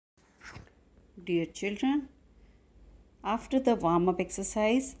Dear children, after the warm-up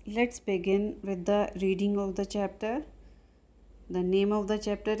exercise, let's begin with the reading of the chapter. The name of the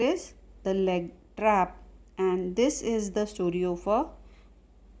chapter is The Leg Trap, and this is the story of a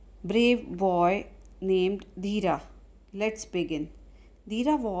brave boy named Dheera. Let's begin.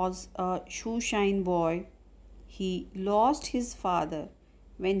 Dheera was a shoeshine boy. He lost his father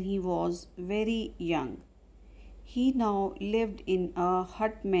when he was very young. He now lived in a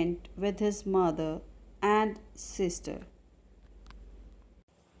hutment with his mother and sister.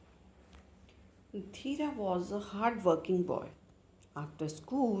 Dheera was a hard-working boy. After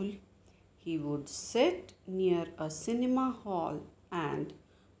school, he would sit near a cinema hall and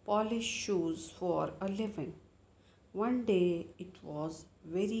polish shoes for a living. One day it was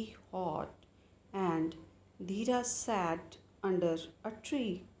very hot and Dheera sat under a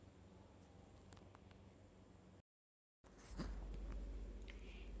tree.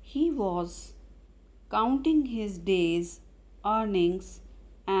 He was counting his day's earnings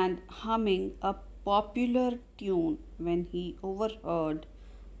and humming a popular tune when he overheard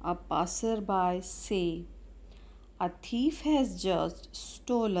a passerby say, "A thief has just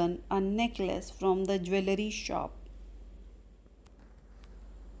stolen a necklace from the jewelry shop."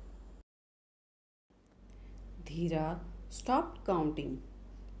 Dheera stopped counting.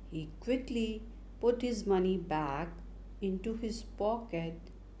 He quickly put his money back into his pocket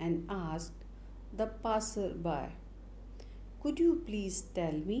and asked the passerby, "Could you please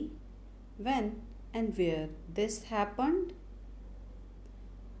tell me when and where this happened?"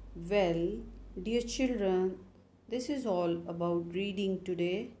 Well, dear children, this is all about reading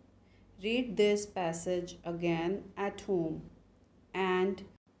today. Read this passage again at home and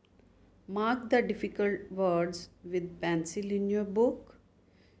mark the difficult words with pencil in your book.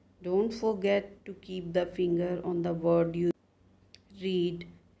 Don't forget to keep the finger on the word you read,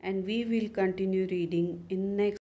 and we will continue reading in next